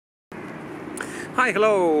Hi,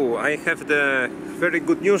 hello! I have the very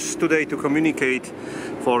good news today to communicate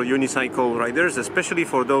for Unicycle riders, especially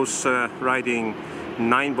for those riding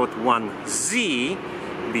Ninebot ONE Z,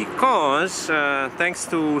 because thanks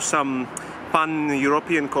to some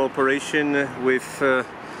pan-European cooperation with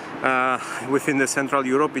within the Central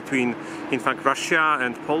Europe between, in fact, Russia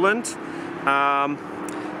and Poland,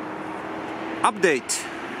 update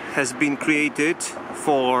has been created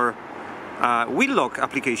for WheelLog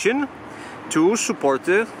application to support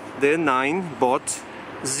the Ninebot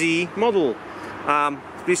Z model.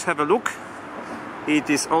 Please have a look. It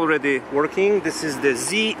is already working. This is the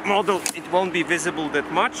Z model. It won't be visible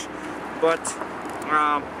that much, but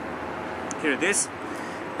here it is.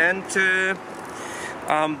 And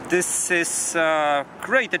this is a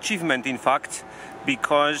great achievement, in fact,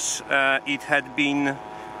 because it had been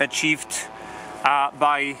achieved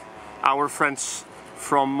by our friends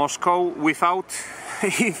from Moscow without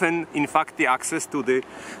even, in fact, the access to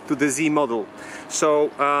the Z model. So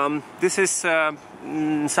this is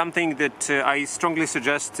something that I strongly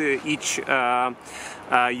suggest each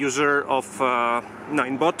user of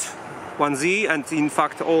Ninebot ONE Z, and in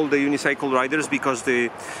fact all the Unicycle riders, because the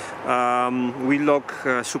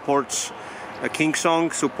WheelLog supports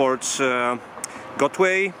Kingsong, supports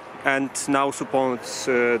Gotway, and now supports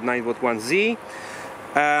Ninebot ONE Z.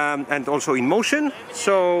 And also in motion.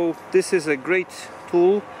 So this is a great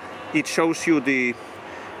tool. It shows you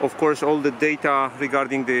of course, all the data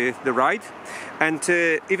regarding the ride, and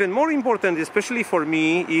even more important, especially for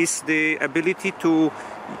me, is the ability to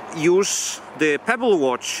use the Pebble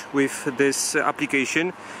watch with this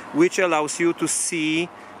application, which allows you to see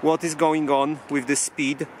what is going on with the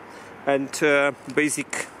speed and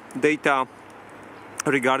basic data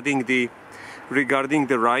regarding the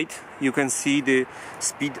ride. You can see the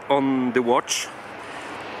speed on the watch.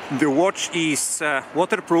 The watch is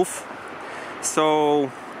waterproof, so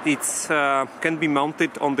it's can be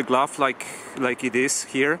mounted on the glove like it is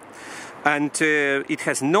here, and it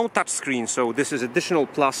has no touch screen, so this is additional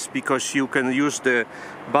plus, because you can use the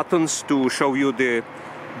buttons to show you the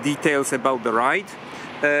details about the ride.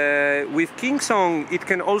 With Kingsong, it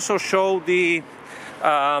can also show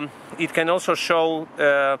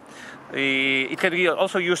it can be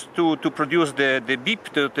also used to produce the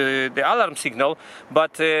beep, the alarm signal,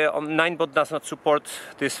 but Ninebot does not support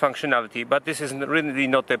this functionality. But this is really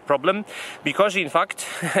not a problem, because in fact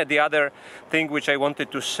the other thing which I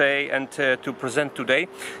wanted to say and to present today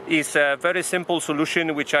is a very simple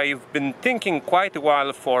solution which I've been thinking quite a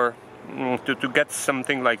while for to get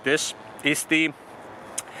something like this, is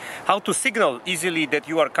how to signal easily that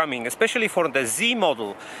you are coming, especially for the Z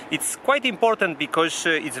model. It's quite important because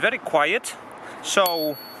it's very quiet.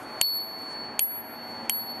 So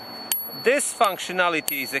this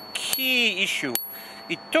functionality is a key issue.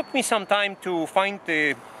 It took me some time to find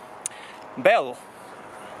the bell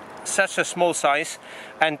such a small size,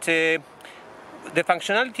 and the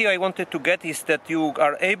functionality I wanted to get is that you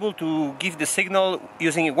are able to give the signal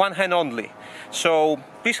using one hand only. So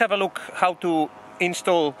please have a look how to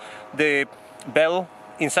install the bell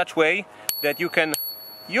in such way that you can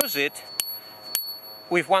use it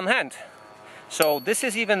with one hand. So this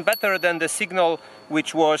is even better than the signal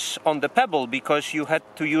which was on the Pebble, because you had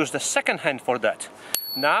to use the second hand for that.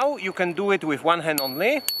 Now you can do it with one hand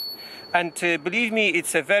only, and believe me,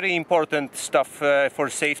 it's a very important stuff for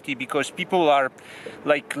safety, because people are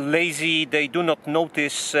like lazy, they do not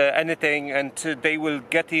notice anything, and they will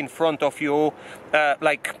get in front of you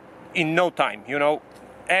like in no time, you know.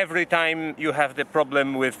 Every time you have the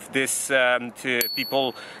problem with this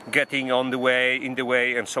people getting in the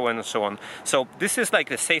way, and so on and so on. So this is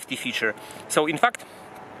like a safety feature. So in fact,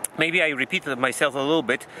 maybe I repeated myself a little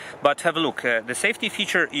bit, but have a look. The safety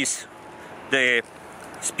feature is the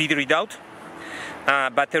speed readout,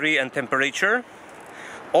 battery and temperature.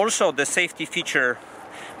 Also the safety feature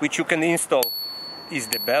which you can install is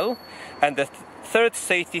the bell, and the third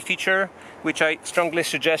safety feature which I strongly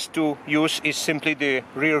suggest to use is simply the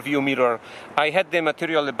rear view mirror. I had the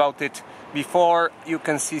material about it before. You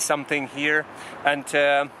can see something here, and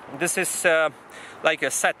this is like a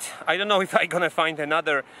set. I don't know if I'm gonna find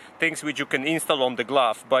another things which you can install on the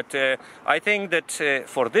glove, but I think that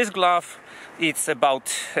for this glove it's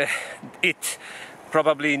about it.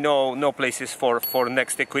 Probably no places for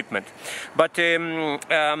next equipment, but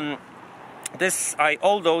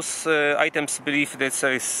all those items, believe this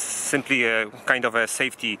is simply a kind of a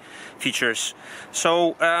safety features.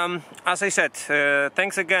 So as I said,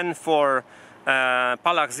 thanks again for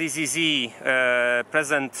Palachzzz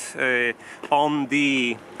present on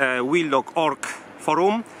the WheelLog.org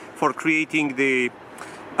forum for creating the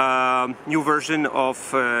new version of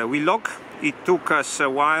WheelLog. It took us a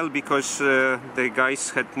while because the guys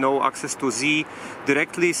had no access to Z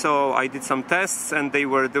directly, so I did some tests and they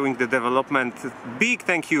were doing the development. Big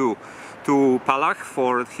thank you to Palachzzz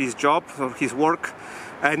for his job, for his work,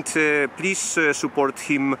 and please support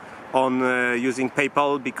him on using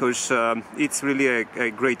PayPal, because it's really a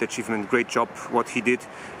great achievement, great job what he did,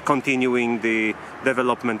 continuing the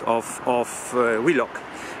development of WheelLog.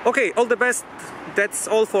 Okay, all the best. That's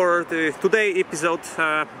all for the today episode.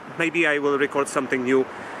 Maybe I will record something new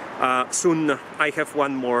soon. I have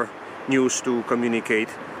one more news to communicate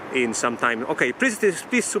in some time. Okay,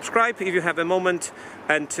 please subscribe if you have a moment,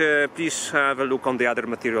 and please have a look on the other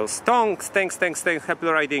materials. Thanks. Happy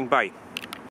riding. Bye.